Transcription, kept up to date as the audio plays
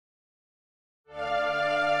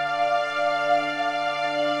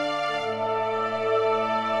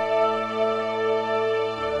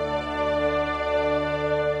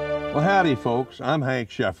howdy, folks. I'm Hank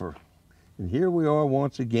Sheffer, and here we are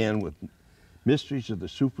once again with Mysteries of the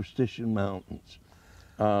Superstition Mountains.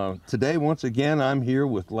 Today, once again, I'm here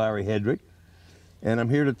with Larry Hedrick, and I'm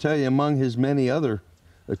here to tell you, among his many other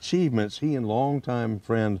achievements, he and longtime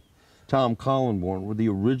friend Tom Collenborn were the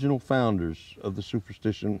original founders of the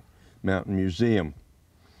Superstition Mountain Museum.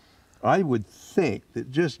 I would think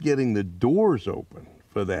that just getting the doors open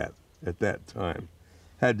for that at that time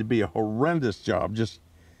had to be a horrendous job, just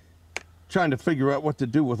trying to figure out what to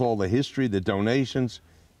do with all the history, the donations,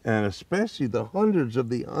 and especially the hundreds of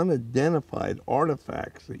the unidentified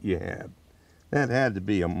artifacts that you had. That had to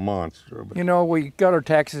be a monster. You know, we got our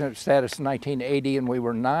tax exempt status in 1980, and we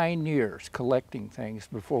were 9 years collecting things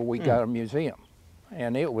before we got a museum.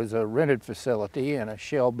 And it was a rented facility in a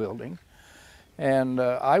shell building. And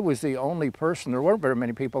I was the only person, there weren't very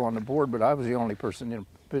many people on the board, but I was the only person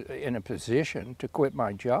in a position to quit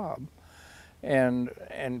my job and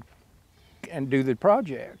do the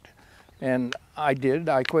project. And I did.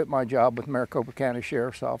 I quit my job with Maricopa County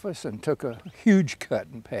Sheriff's Office and took a huge cut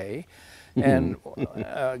in pay and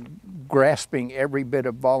grasping every bit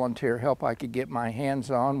of volunteer help I could get my hands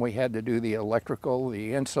on. We had to do the electrical,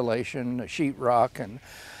 the insulation, the sheetrock,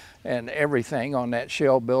 and everything on that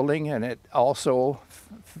shell building. And it also,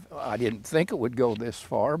 I didn't think it would go this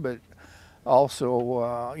far, but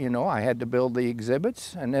also, you know, I had to build the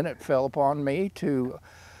exhibits, and then it fell upon me to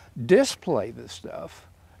display the stuff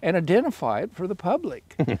and identify it for the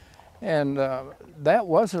public. And that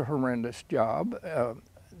was a horrendous job.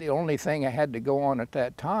 The only thing I had to go on at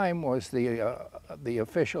that time was the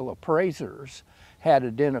official appraisers had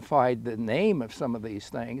identified the name of some of these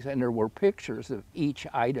things, and there were pictures of each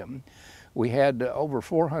item. We had over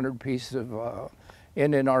 400 pieces of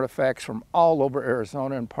Indian artifacts from all over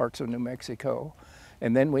Arizona and parts of New Mexico.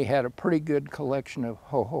 And then we had a pretty good collection of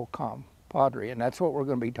Hohokam pottery, and that's what we're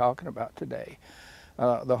going to be talking about today.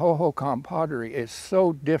 The Hohokam pottery is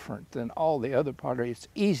so different than all the other pottery. It's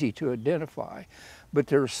easy to identify, but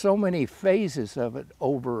there's so many phases of it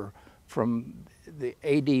over from the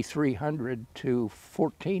AD 300 to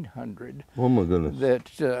 1400. Oh my goodness. That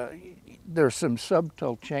there's some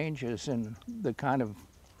subtle changes in the kind of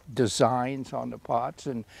designs on the pots,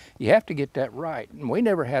 and you have to get that right. And we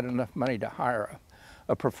never had enough money to hire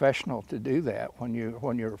a professional to do that when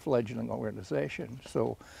you're a fledgling organization.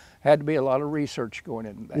 So had to be a lot of research going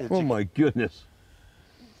into that. Oh my goodness.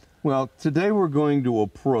 Well, today we're going to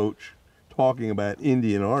approach talking about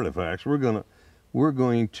Indian artifacts. We're going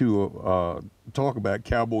to talk about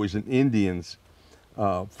Cowboys and Indians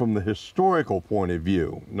from the historical point of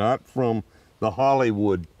view, not from the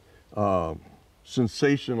Hollywood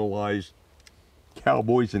sensationalized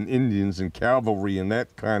Cowboys and Indians and cavalry and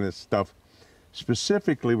that kind of stuff.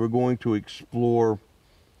 Specifically, we're going to explore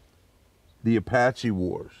the Apache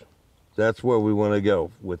Wars. That's where we want to go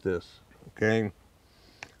with this, okay?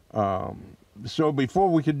 So before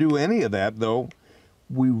we could do any of that, though,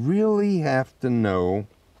 we really have to know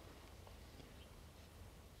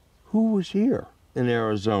who was here in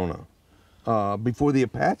Arizona before the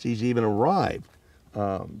Apaches even arrived.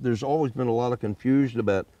 There's always been a lot of confusion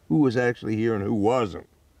about who was actually here and who wasn't.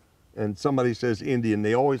 And somebody says Indian,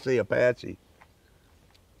 they always say Apache.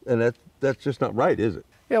 And that's just not right, is it?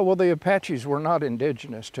 Yeah, well, the Apaches were not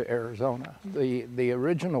indigenous to Arizona. The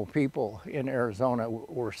original people in Arizona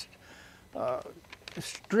were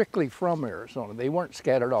strictly from Arizona. They weren't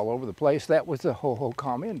scattered all over the place. That was the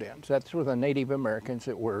Hohokam Indians. That's were the Native Americans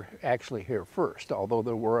that were actually here first, although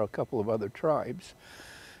there were a couple of other tribes.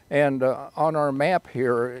 And on our map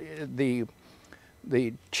here, the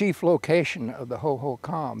chief location of the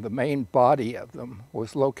Hohokam, the main body of them,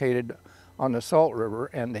 was located on the Salt River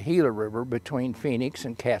and the Gila River between Phoenix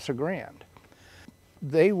and Casa Grande.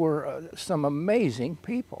 They were some amazing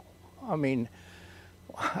people. I mean,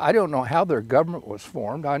 I don't know how their government was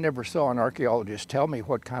formed. I never saw an archaeologist tell me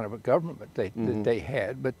what kind of a government that they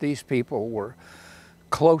had, but these people were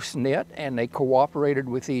close-knit and they cooperated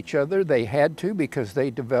with each other. They had to, because they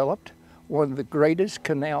developed one of the greatest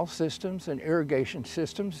canal systems and irrigation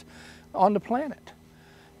systems on the planet.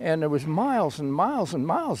 And there was miles and miles and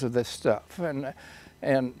miles of this stuff. And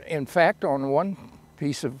in fact, on one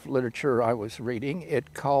piece of literature I was reading,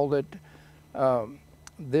 it called it,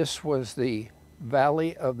 this was the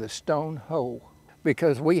Valley of the Stone Hoe,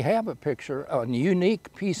 because we have a picture, a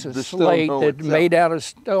unique piece of slate that's made out of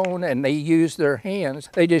stone, and they used their hands.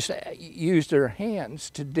 They just used their hands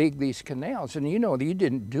to dig these canals. And you know, you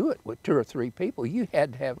didn't do it with 2 or 3 people. You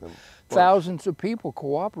had to have thousands of people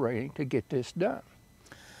cooperating to get this done.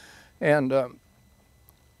 And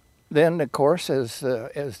Then, of course, as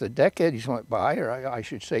the decades went by, or I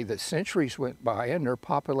should say the centuries went by, and their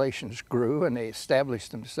populations grew and they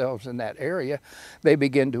established themselves in that area, they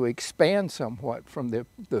began to expand somewhat from the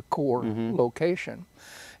core location.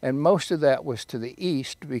 And most of that was to the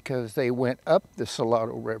east because they went up the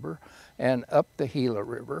Salado River and up the Gila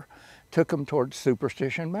River, took them towards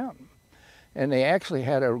Superstition Mountain. And they actually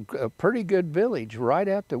had a pretty good village right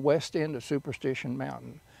at the west end of Superstition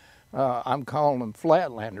Mountain. I'm calling them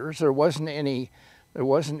flatlanders. There wasn't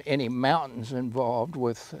any mountains involved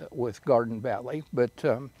with Garden Valley, but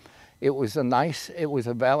it was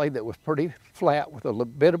a valley that was pretty flat with a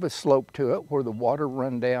bit of a slope to it where the water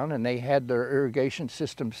run down, and they had their irrigation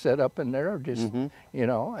system set up in there, just you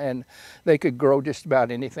know, and they could grow just about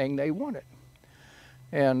anything they wanted.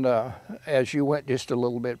 And as you went just a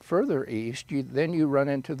little bit further east, then you run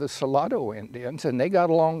into the Salado Indians, and they got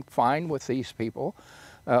along fine with these people.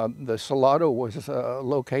 The Salado was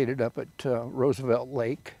located up at Roosevelt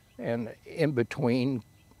Lake and in between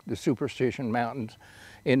the Superstition Mountains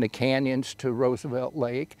in the canyons to Roosevelt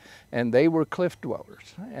Lake, and they were cliff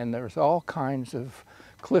dwellers. And there's all kinds of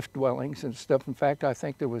cliff dwellings and stuff. In fact, I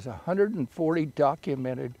think there was 140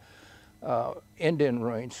 documented Indian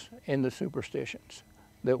ruins in the Superstitions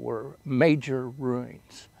that were major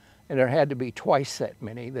ruins. And there had to be twice that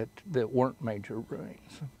many that weren't major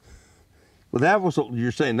ruins. Well,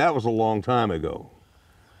 you're saying that was a long time ago.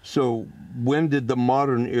 So when did the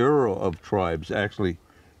modern era of tribes actually,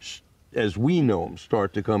 as we know them,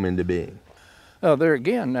 start to come into being? There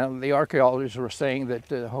again, now the archaeologists were saying that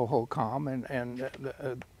the Hohokam and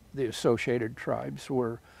the associated tribes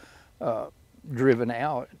were driven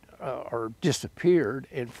out or disappeared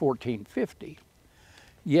in 1450.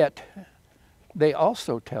 Yet they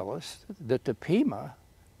also tell us that the Pima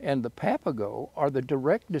and the Papago are the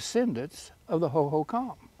direct descendants of the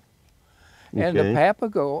Hohokam. Okay. And the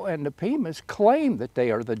Papago and the Pimas claim that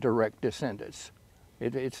they are the direct descendants.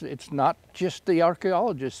 It's not just the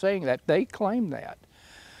archaeologists saying that, they claim that.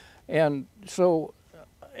 And so,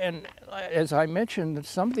 and as I mentioned,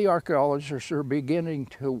 some of the archaeologists are beginning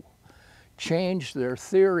to change their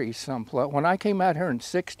theories somewhat. When I came out here in the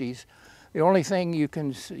 60s, the only thing you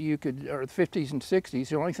could, or the 50s and 60s,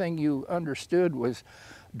 the only thing you understood was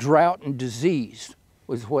drought and disease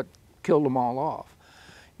was what killed them all off.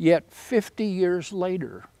 Yet 50 years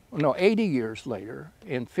later, no, 80 years later,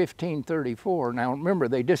 in 1534, now remember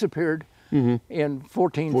they disappeared in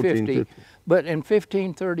 1450, but in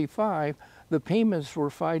 1535, the Pimas were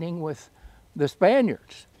fighting with the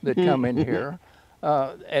Spaniards that come in here.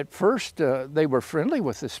 At first, they were friendly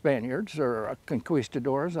with the Spaniards, or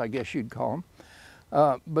conquistadors, I guess you'd call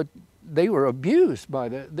them, but they were abused by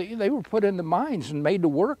they were put in the mines and made to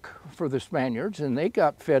work for the Spaniards, and they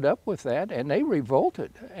got fed up with that, and they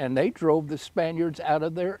revolted, and they drove the Spaniards out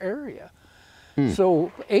of their area.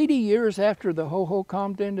 So 80 years after the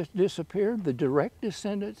Hohokam disappeared, the direct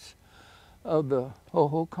descendants of the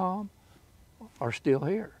Hohokam are still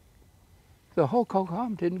here. The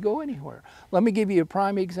Hohokam didn't go anywhere. Let me give you a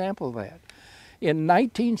prime example of that. In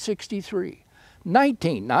 1963, not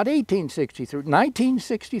 1863,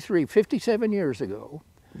 1963, 57 years ago,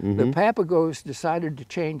 the Papagos decided to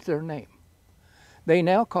change their name. They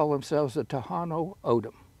now call themselves the Tohono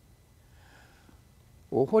O'odham.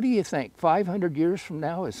 Well, what do you think? 500 years from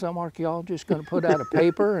now, is some archaeologist going to put out a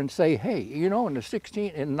paper and say, hey, you know, in the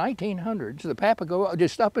 1900s, the Papago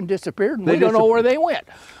just up and disappeared, and we don't know where they went.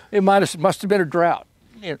 It must have been a drought.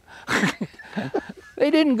 You know.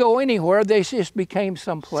 They didn't go anywhere. They just became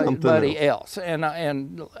somebody else.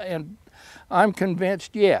 And I'm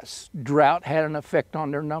convinced, yes, drought had an effect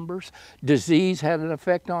on their numbers. Disease had an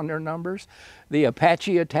effect on their numbers. The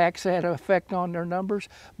Apache attacks had an effect on their numbers,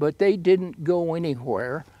 but they didn't go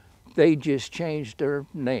anywhere. They just changed their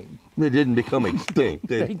name. They didn't become extinct.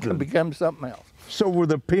 They could become something else. So were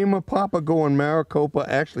the Pima, Papago, and Maricopa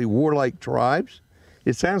actually warlike tribes?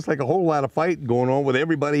 It sounds like a whole lot of fighting going on with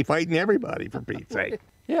everybody fighting everybody, for Pete's sake.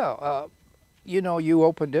 Yeah, you know, you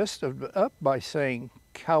opened this up by saying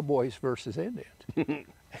Cowboys versus Indians.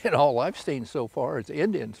 And all I've seen so far is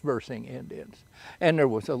Indians versus Indians. And there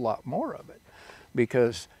was a lot more of it,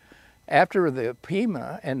 because after the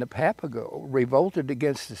Pima and the Papago revolted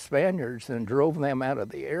against the Spaniards and drove them out of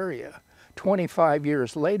the area, 25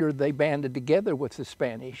 years later, they banded together with the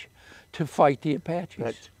Spanish to fight the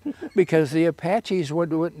Apaches. Because the Apaches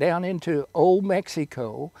went down into old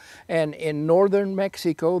Mexico, and in northern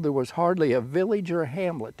Mexico, there was hardly a village or a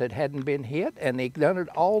hamlet that hadn't been hit, and they done it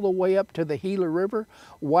all the way up to the Gila River,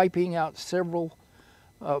 wiping out several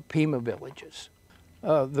Pima villages.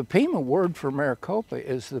 The Pima word for Maricopa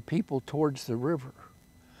is the people towards the river.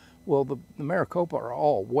 Well, the Maricopa are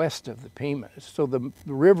all west of the Pimas, so the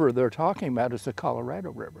river they're talking about is the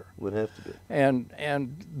Colorado River. Would have to be.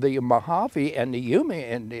 And the Mojave and the Yuma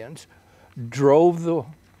Indians drove the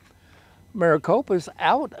Maricopas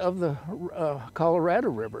out of the Colorado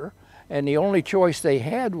River, and the only choice they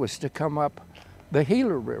had was to come up the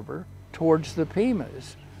Gila River towards the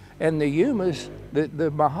Pimas. And the Yumas,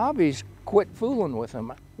 the Mojaves quit fooling with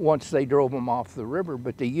them once they drove them off the river,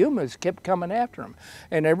 but the Yumas kept coming after them.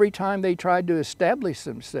 And every time they tried to establish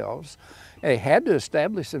themselves, they had to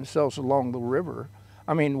establish themselves along the river.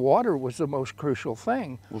 I mean, water was the most crucial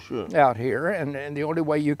thing out here, and the only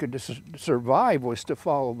way you could survive was to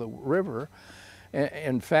follow the river.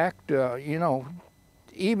 In fact, you know,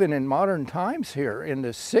 even in modern times here, in the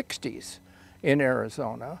 60s in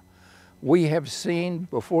Arizona, we have seen,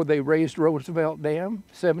 before they raised Roosevelt Dam,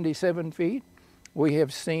 77 feet, we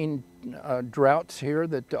have seen droughts here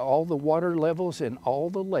that all the water levels in all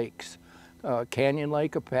the lakes, Canyon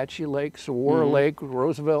Lake, Apache Lake, Saguaro Lake,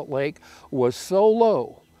 Roosevelt Lake, was so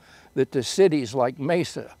low that the cities like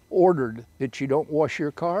Mesa ordered that you don't wash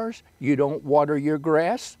your cars, you don't water your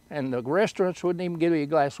grass, and the restaurants wouldn't even give you a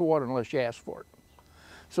glass of water unless you asked for it.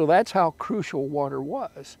 So that's how crucial water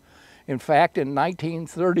was. In fact, in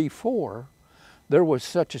 1934, there was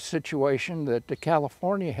such a situation that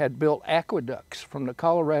California had built aqueducts from the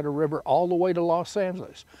Colorado River all the way to Los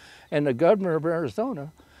Angeles. And the governor of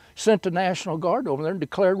Arizona sent the National Guard over there and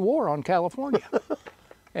declared war on California.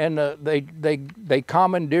 And they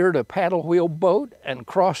commandeered a paddle wheel boat and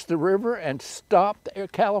crossed the river and stopped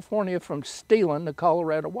California from stealing the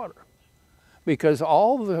Colorado water. Because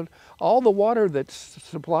all the water that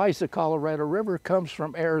supplies the Colorado River comes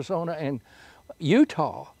from Arizona and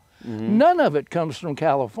Utah. None of it comes from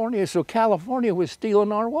California, so California was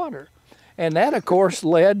stealing our water. And that, of course,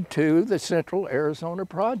 led to the Central Arizona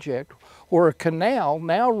Project, where a canal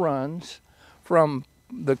now runs from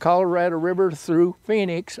the Colorado River through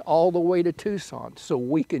Phoenix all the way to Tucson, so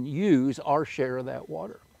we can use our share of that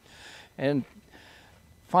water. And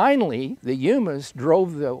finally, the Yumas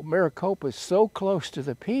drove the Maricopas so close to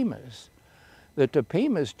the Pimas that the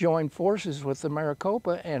Pimas joined forces with the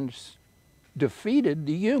Maricopa and defeated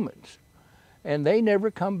the Humans, and they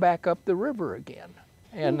never come back up the river again.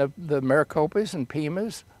 And the Maricopas and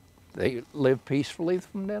Pimas, they lived peacefully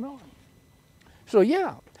from then on. So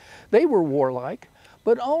yeah, they were warlike,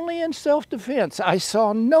 but only in self-defense. I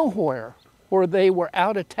saw nowhere where they were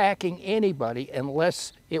out attacking anybody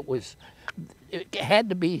unless it had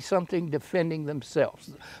to be something defending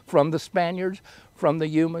themselves from the Spaniards, from the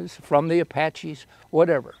Yumas, from the Apaches,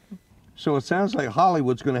 whatever. So it sounds like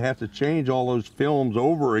Hollywood's going to have to change all those films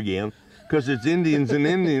over again because it's Indians and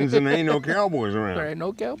Indians and there ain't no cowboys around. There ain't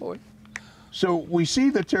no cowboy. So we see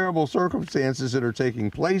the terrible circumstances that are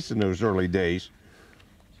taking place in those early days.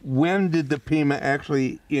 When did the Pima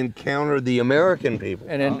actually encounter the American people?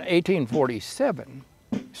 And in 1847,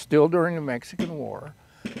 still during the Mexican War,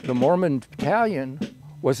 the Mormon Battalion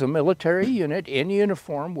was a military unit in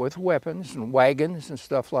uniform with weapons and wagons and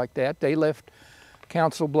stuff like that. They left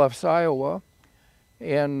Council Bluffs, Iowa,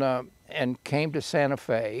 and came to Santa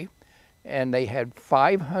Fe, and they had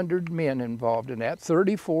 500 men involved in that,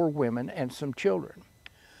 34 women and some children.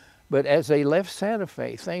 But as they left Santa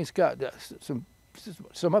Fe, things got, some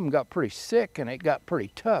of them got pretty sick, and it got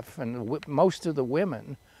pretty tough, and most of the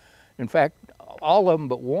women, in fact, all of them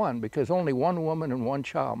but one, because only one woman and one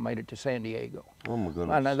child made it to San Diego. Oh my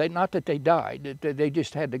goodness. Not that they died, they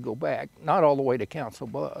just had to go back, not all the way to Council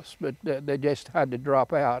Bluffs, but they just had to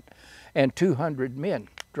drop out, and 200 men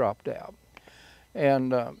dropped out.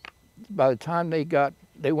 And by the time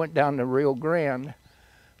they went down to Rio Grande,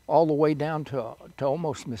 all the way down to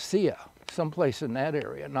almost Mesilla, someplace in that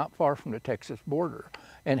area, not far from the Texas border,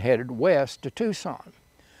 and headed west to Tucson.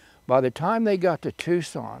 By the time they got to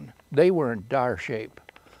Tucson, they were in dire shape.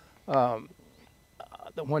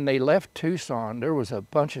 When they left Tucson, there was a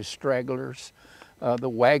bunch of stragglers. The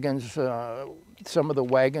wagons, some of the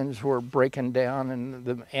wagons were breaking down, and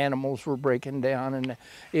the animals were breaking down, and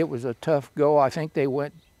it was a tough go. I think they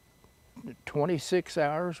went 26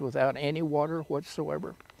 hours without any water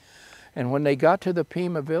whatsoever. And when they got to the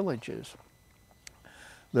Pima villages,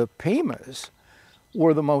 the Pimas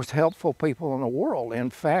were the most helpful people in the world. In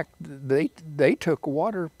fact, they took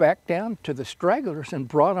water back down to the stragglers and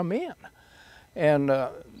brought them in. And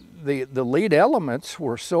the lead elements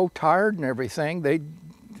were so tired and everything, a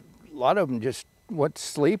lot of them just went to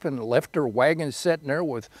sleep and left their wagons sitting there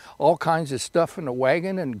with all kinds of stuff in the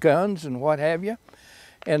wagon and guns and what have you.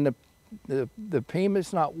 And the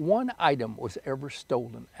Pimas, not one item was ever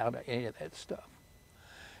stolen out of any of that stuff.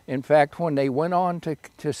 In fact, when they went on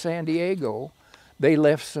to San Diego, they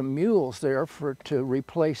left some mules there to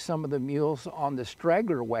replace some of the mules on the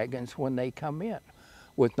straggler wagons when they come in,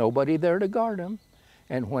 with nobody there to guard them.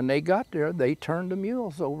 And when they got there, they turned the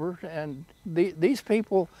mules over. And these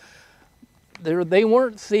people, they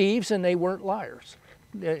weren't thieves and they weren't liars.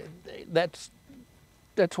 That's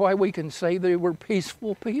why we can say they were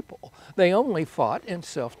peaceful people. They only fought in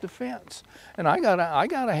self-defense, and I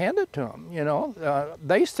gotta hand it to them. You know,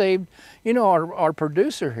 they saved. You know, our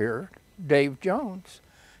producer here, Dave Jones,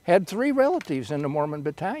 had 3 relatives in the Mormon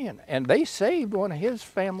Battalion, and they saved one of his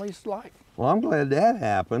family's life. Well, I'm glad that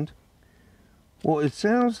happened. Well, it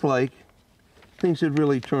sounds like things had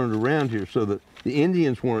really turned around here, so that the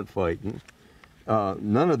Indians weren't fighting.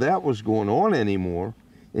 None of that was going on anymore.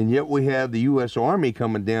 And yet we had the U.S. Army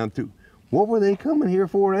coming down through. What were they coming here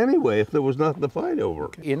for anyway if there was nothing to fight over?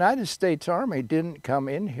 The United States Army didn't come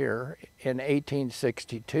in here in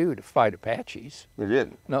 1862 to fight Apaches. They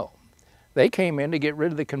didn't? No. They came in to get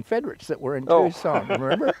rid of the Confederates that were in Tucson,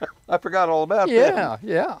 remember? I forgot all about that.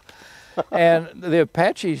 Yeah. And the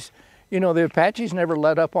Apaches, you know, the Apaches never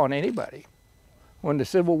let up on anybody. When the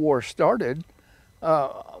Civil War started,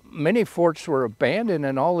 many forts were abandoned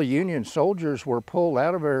and all the Union soldiers were pulled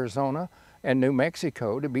out of Arizona and New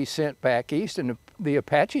Mexico to be sent back east, and the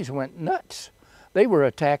Apaches went nuts. They were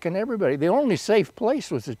attacking everybody. The only safe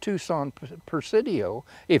place was the Tucson Presidio.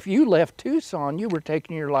 If you left Tucson, you were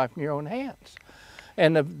taking your life in your own hands.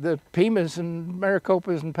 And the Pimas and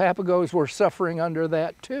Maricopas and Papagos were suffering under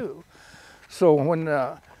that too. So when,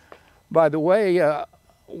 by the way,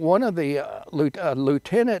 one of the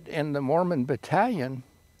lieutenant in the Mormon Battalion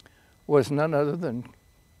was none other than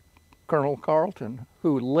Colonel Carleton,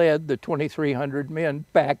 who led the 2,300 men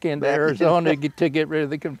back into Arizona to get rid of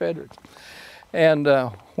the Confederates. And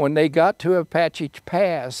when they got to Apache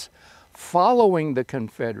Pass, following the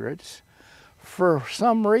Confederates, for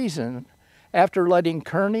some reason, after letting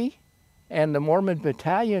Kearney and the Mormon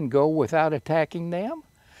Battalion go without attacking them,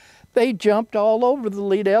 they jumped all over the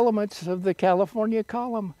lead elements of the California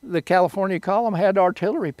Column. The California Column had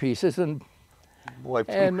artillery pieces and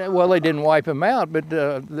well, they didn't wipe them out, but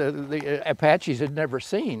the Apaches had never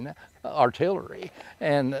seen artillery.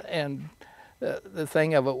 And the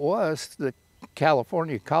thing of it was, the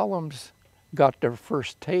California Columns got their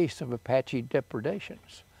first taste of Apache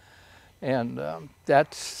depredations. And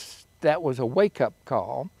that was a wake-up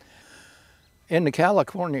call. In the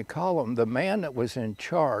California Column, the man that was in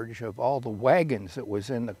charge of all the wagons that was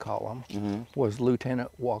in the column was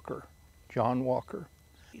Lieutenant Walker, John Walker.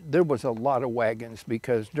 There was a lot of wagons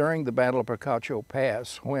because during the Battle of Picacho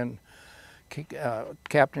Pass, when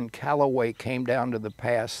Captain Calloway came down to the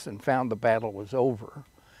pass and found the battle was over,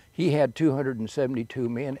 he had 272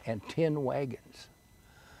 men and 10 wagons.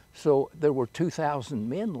 So there were 2,000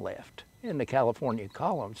 men left in the California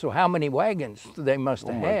Column. So how many wagons they must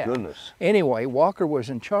have had? Oh my goodness. Anyway, Walker was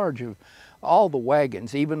in charge of all the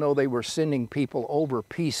wagons, even though they were sending people over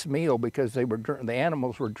piecemeal because the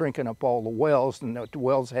animals were drinking up all the wells and the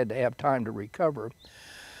wells had to have time to recover.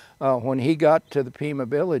 When he got to the Pima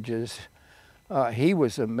villages, he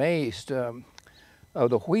was amazed of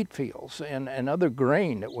the wheat fields and other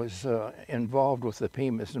grain that was involved with the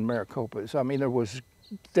Pimas and Maricopas. I mean,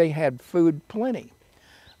 they had food plenty.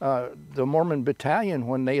 The Mormon Battalion,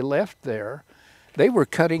 when they left there, they were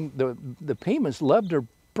cutting, the Pimas loved their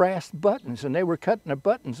brass buttons, and they were cutting the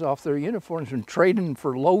buttons off their uniforms and trading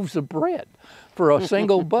for loaves of bread for a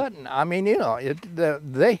single button. I mean, you know,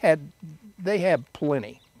 they had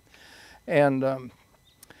plenty. And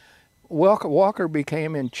Walker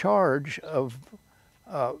became in charge of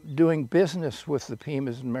doing business with the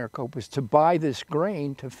Pimas and Maricopas to buy this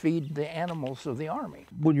grain to feed the animals of the army.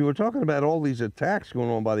 When you were talking about all these attacks going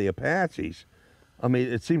on by the Apaches, I mean,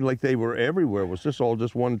 it seemed like they were everywhere. Was this all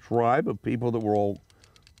just one tribe of people that were all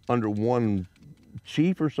under one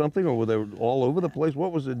chief or something, or were they all over the place?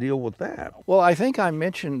 What was the deal with that? Well, I think I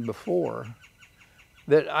mentioned before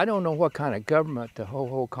that I don't know what kind of government the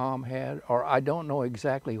Hohokam had, or I don't know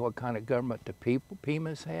exactly what kind of government the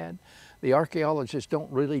Pimas had. The archaeologists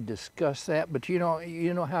don't really discuss that, but you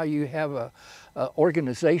know how you have a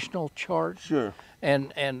organizational chart? Sure.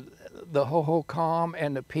 And the Hohokam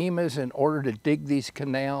and the Pimas, in order to dig these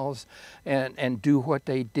canals and do what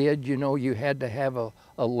they did, you know, you had to have a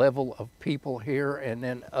level of people here, and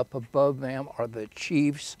then up above them are the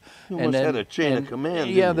chiefs. You almost had a chain of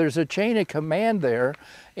command. Yeah, there's a chain of command there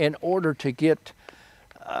in order to get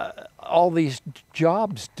all these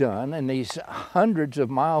jobs done and these hundreds of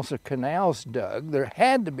miles of canals dug. There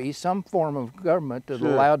had to be some form of government that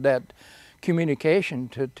allowed that communication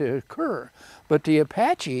to occur. But the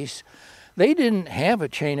Apaches, they didn't have a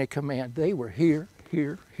chain of command. They were here,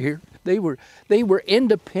 here, here. They were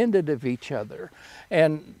independent of each other,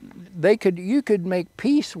 and you could make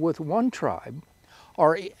peace with one tribe,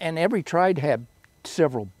 and every tribe had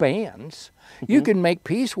several bands. You could make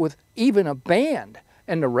peace with even a band,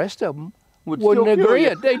 and the rest of them wouldn't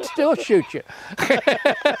agree. They'd still shoot you.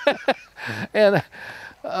 And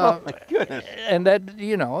oh my goodness. And that,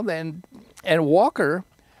 and Walker,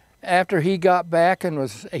 after he got back and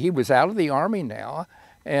he was out of the Army now,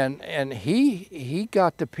 and he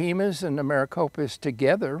got the Pimas and the Maricopas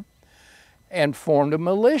together and formed a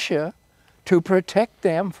militia to protect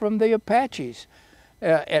them from the Apaches.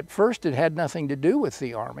 At first it had nothing to do with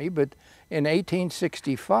the Army, but in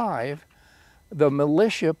 1865, the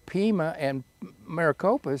militia, Pima and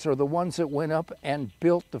Maricopas, are the ones that went up and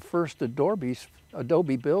built the first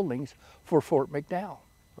adobe buildings for Fort McDowell.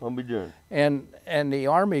 I'll be doing. And the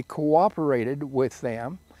Army cooperated with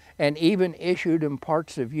them and even issued them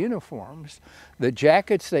parts of uniforms. The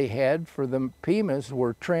jackets they had for the Pimas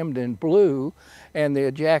were trimmed in blue, and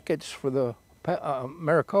the jackets for the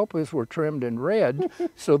Maricopas were trimmed in red,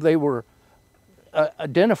 so they were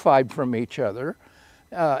identified from each other,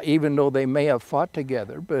 even though they may have fought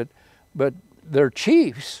together. But their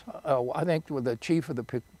chiefs, I think the chief of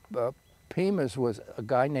the Pimas was a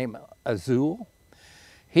guy named Azul.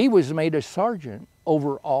 He was made a sergeant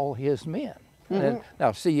over all his men. And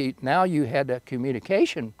now see, now you had a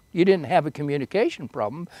communication. You didn't have a communication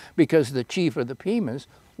problem because the chief of the Pimas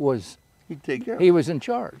was he was in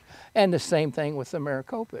charge. And the same thing with the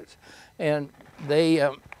Maricopas. And they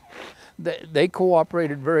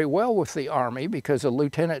cooperated very well with the Army because a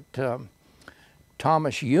Lieutenant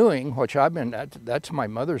Thomas Ewing, which that's my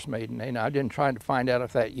mother's maiden name. I've been trying to find out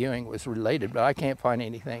if that Ewing was related, but I can't find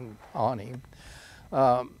anything on him.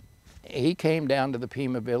 He came down to the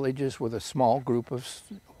Pima villages with a small group of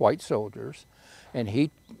white soldiers, and he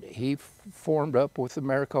formed up with the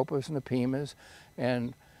Maricopas and the Pimas,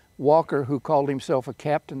 and Walker, who called himself a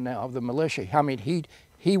captain now of the militia. I mean,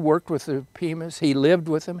 he worked with the Pimas, he lived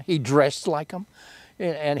with them, he dressed like them,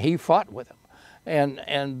 and he fought with them.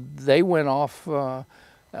 And they went off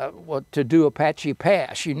to do Apache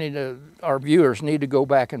Pass. Our viewers need to go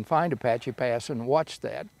back and find Apache Pass and watch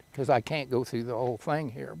that, because I can't go through the whole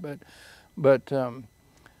thing here. But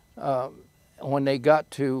when they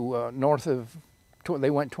got to they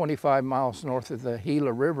went 25 miles north of the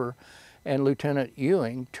Gila River, and Lieutenant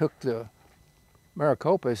Ewing took the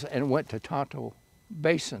Maricopas and went to Tonto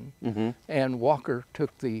Basin, and Walker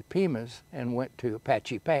took the Pimas and went to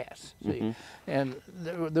Apache Pass. See? And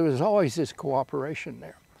there was always this cooperation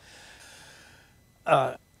there.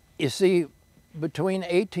 You see, between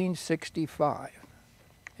 1865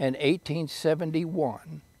 and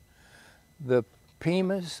 1871, the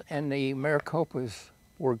Pimas and the Maricopas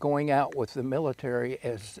were going out with the military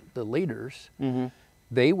as the leaders.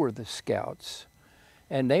 They were the scouts,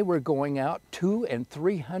 and they were going out 200 and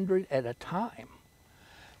 300 at a time.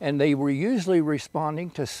 And they were usually responding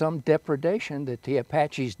to some depredation that the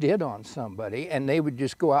Apaches did on somebody, and they would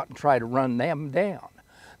just go out and try to run them down.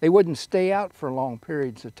 They wouldn't stay out for long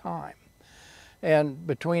periods of time. And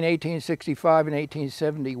between 1865 and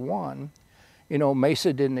 1871,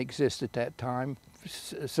 Mesa didn't exist at that time.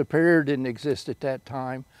 Superior didn't exist at that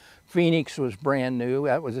time. Phoenix was brand new.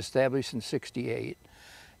 That was established in '68.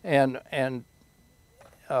 And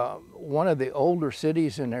one of the older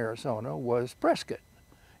cities in Arizona was Prescott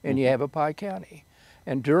in Yavapai County.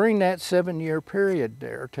 And during that 7-year period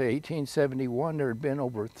there to 1871, there had been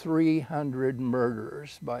over 300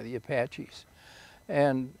 murders by the Apaches.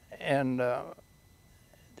 And a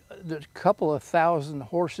couple of thousand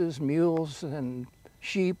horses, mules, and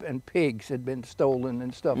sheep and pigs had been stolen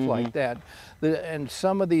and stuff like that. And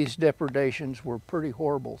some of these depredations were pretty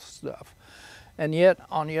horrible stuff. And yet,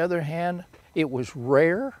 on the other hand, it was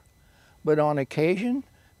rare, but on occasion,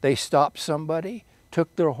 they stopped somebody,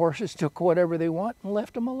 took their horses, took whatever they want, and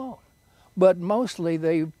left them alone. But mostly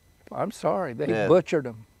they butchered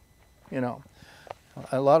them,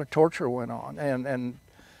 A lot of torture went on, and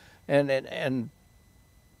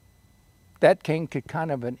that came to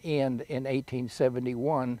kind of an end in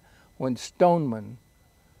 1871 when Stoneman,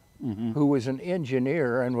 who was an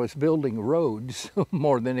engineer and was building roads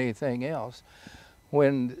more than anything else,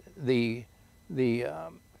 when the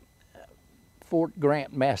Fort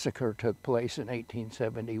Grant massacre took place in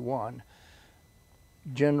 1871,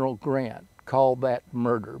 General Grant called that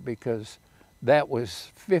murder because that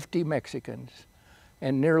was 50 Mexicans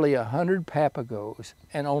and nearly 100 Papagos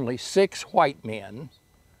and only 6 white men.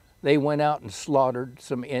 They went out and slaughtered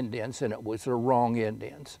some Indians, and it was the wrong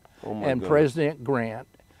Indians. And President Grant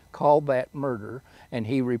called that murder, and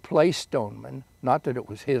he replaced Stoneman. Not that it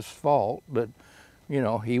was his fault, but You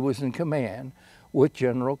know, he was in command with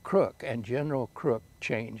General Crook, and General Crook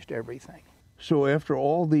changed everything. So after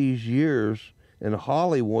all these years in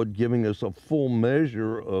Hollywood giving us a full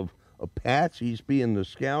measure of Apaches being the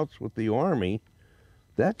scouts with the Army,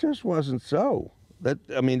 that just wasn't so. That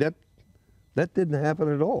didn't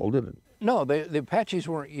happen at all, did it? No, the Apaches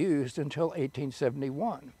weren't used until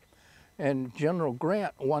 1871. And General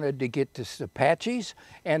Grant wanted to get the Apaches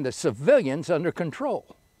and the civilians under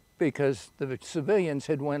control, because the civilians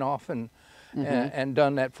had went off and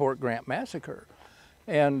done that Fort Grant massacre.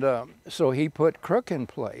 And so he put Crook in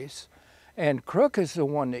place, and Crook is the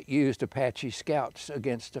one that used Apache scouts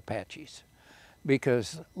against Apaches.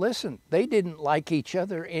 Because, listen, they didn't like each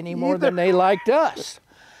other any more than they liked us.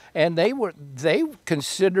 And they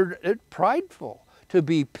considered it prideful to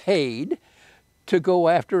be paid to go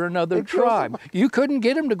after another tribe. You couldn't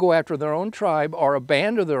get them to go after their own tribe or a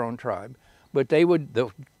band of their own tribe, but they'd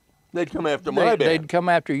come after my band. They'd come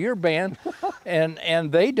after your band,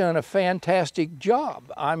 and they done a fantastic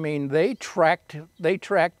job. I mean, they tracked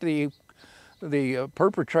the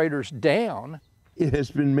perpetrators down. It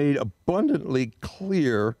has been made abundantly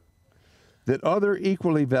clear that other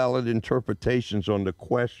equally valid interpretations on the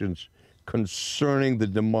questions concerning the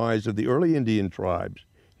demise of the early Indian tribes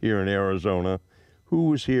here in Arizona, who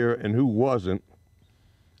was here and who wasn't,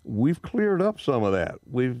 we've cleared up some of that.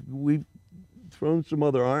 We've thrown some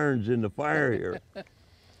other irons in the fire here.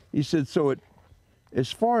 He said, so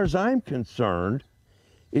as far as I'm concerned,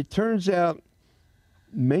 it turns out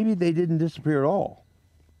maybe they didn't disappear at all.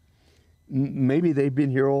 Maybe they've been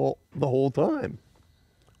here the whole time.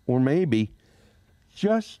 Or maybe,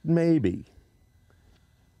 just maybe,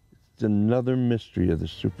 it's another mystery of the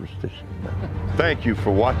Superstition Mountains. Thank you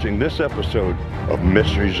for watching this episode of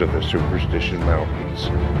Mysteries of the Superstition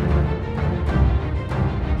Mountains.